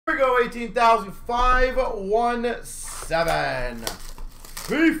go, 18,517.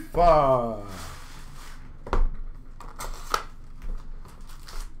 FIFA.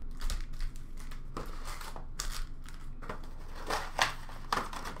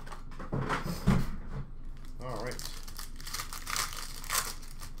 All right.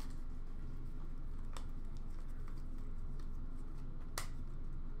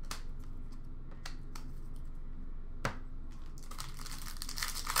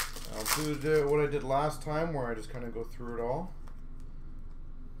 I'll do what I did last time, where I just kind of go through it all.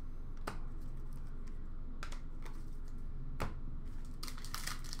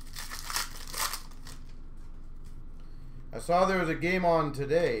 I saw there was a game on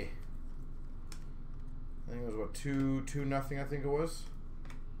today. I think it was what, 2-0, I think it was.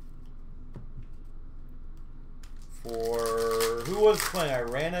 For who was playing?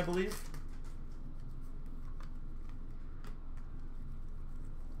 Iran, I believe.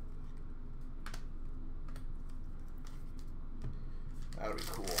 That'll be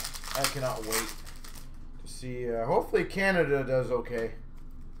cool. I cannot wait to see. Hopefully Canada does okay.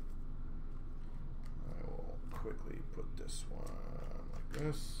 I will quickly put this one like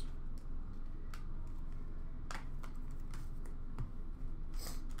this.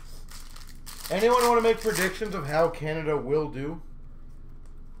 Anyone want to make predictions of how Canada will do?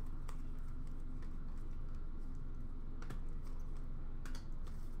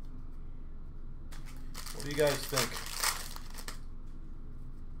 What do you guys think?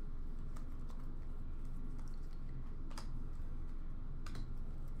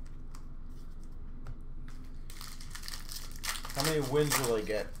 How many wins will they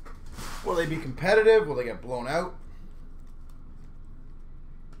get? Will they be competitive? Will they get blown out?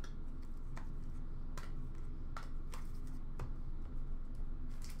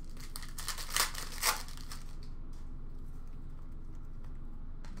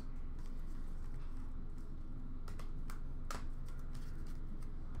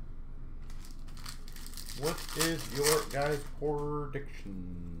 What is your guys'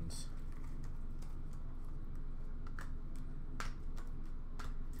 predictions?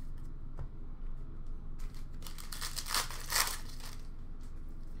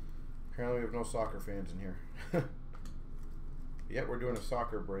 Apparently we have no soccer fans in here. Yet we're doing a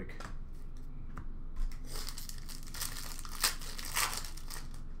soccer break.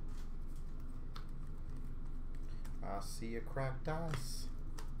 I see a cracked ice.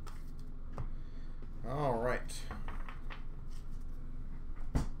 All right.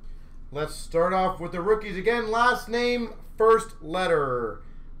 Let's start off with the rookies again. Last name, first letter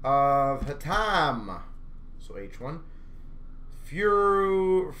of Hatam. So H1.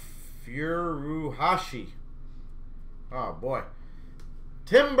 Furuhashi. Oh boy.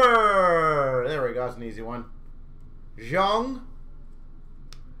 Timber. There we go. That's an easy one. Zhang.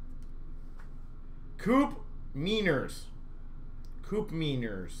 Coop Meaners.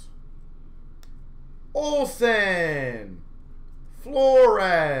 Olsen.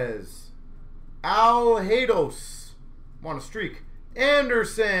 Flores. Alhados. I'm on a streak.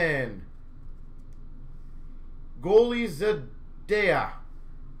 Anderson. Goalie Zadea.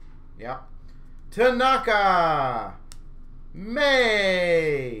 Yep. Tanaka.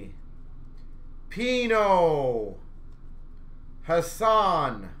 May. Pino.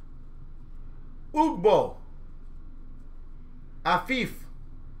 Hassan. Ugbo. Afif.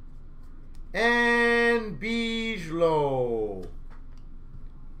 And Bijlo.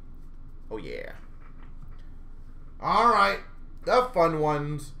 Oh yeah. Alright. The fun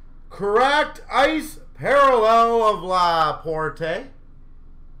ones. Correct ice parallel of Laporte.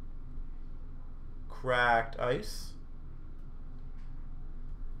 Cracked ice.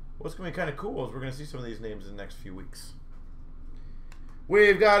 What's going to be kind of cool is we're going to see some of these names in the next few weeks.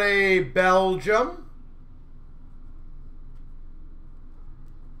 We've got a Belgium.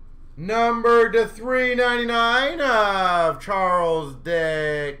 Number to 399 of Charles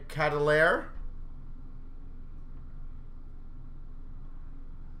de Catelaire.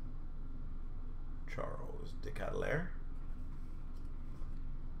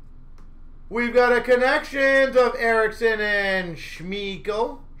 We've got a connections of Eriksson and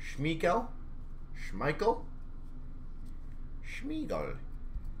Schmeichel.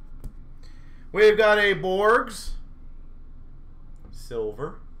 We've got a Borgs.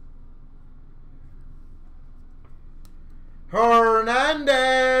 Silver.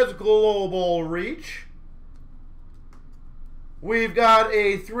 Hernandez Global Reach. We've got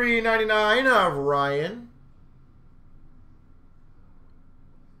a $3.99 of Ryan.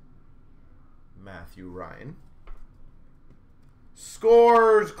 Matthew Ryan.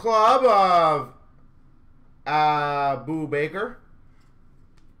 Scores Club of Abu Baker.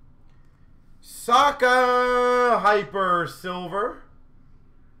 Saka Hyper Silver.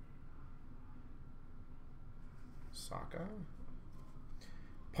 Saka.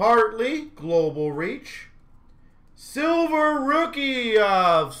 Partly Global Reach. Silver Rookie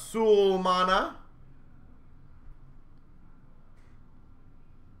of Sulmana.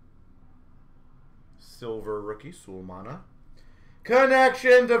 Silver Rookie, Sulmana.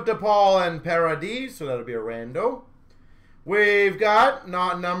 Connections of DePaul and Paradis, so that'll be a rando. We've got,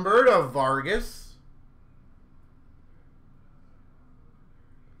 not numbered, of Vargas.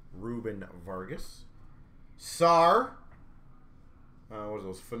 Ruben Vargas. SAR. What are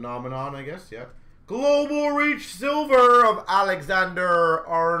those? Phenomenon, I guess, yeah. Global Reach Silver of Alexander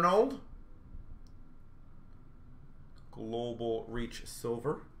Arnold. Global Reach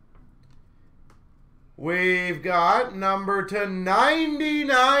Silver. We've got number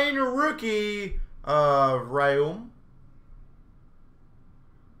 /99 rookie of Raum.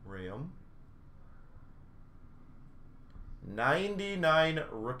 99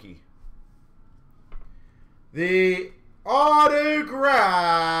 rookie. The autograph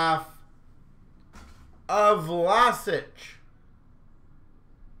of Vlasic.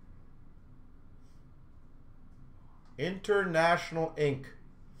 International Ink.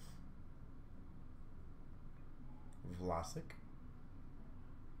 Vlasic.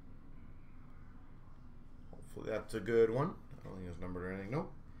 Hopefully that's a good one. I don't think it's numbered or anything.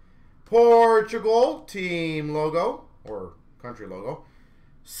 Nope. Portugal team logo or country logo.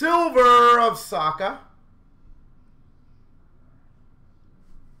 Silver of Saka.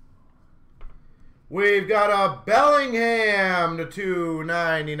 We've got a Bellingham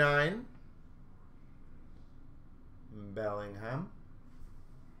 /299. Bellingham.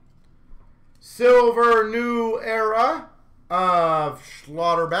 Silver New Era of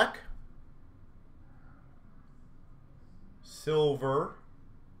Schlotterbeck. Silver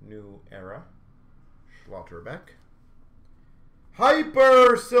New Era. Schlotterbeck.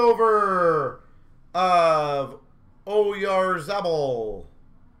 Hyper Silver of Oyarzabal.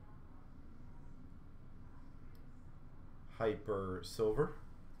 Hyper Silver.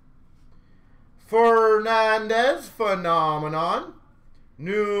 Fernandez Phenomenon.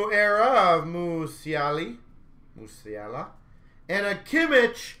 New Era of Musiala. And a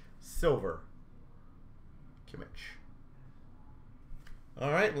Kimmich Silver. Kimmich.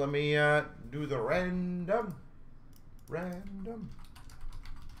 All right, let me do the random.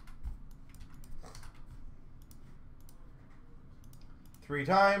 3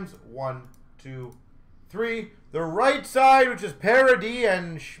 times. 1, 2, 3. The right side, which is Paradis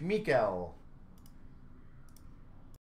and Schmeichel.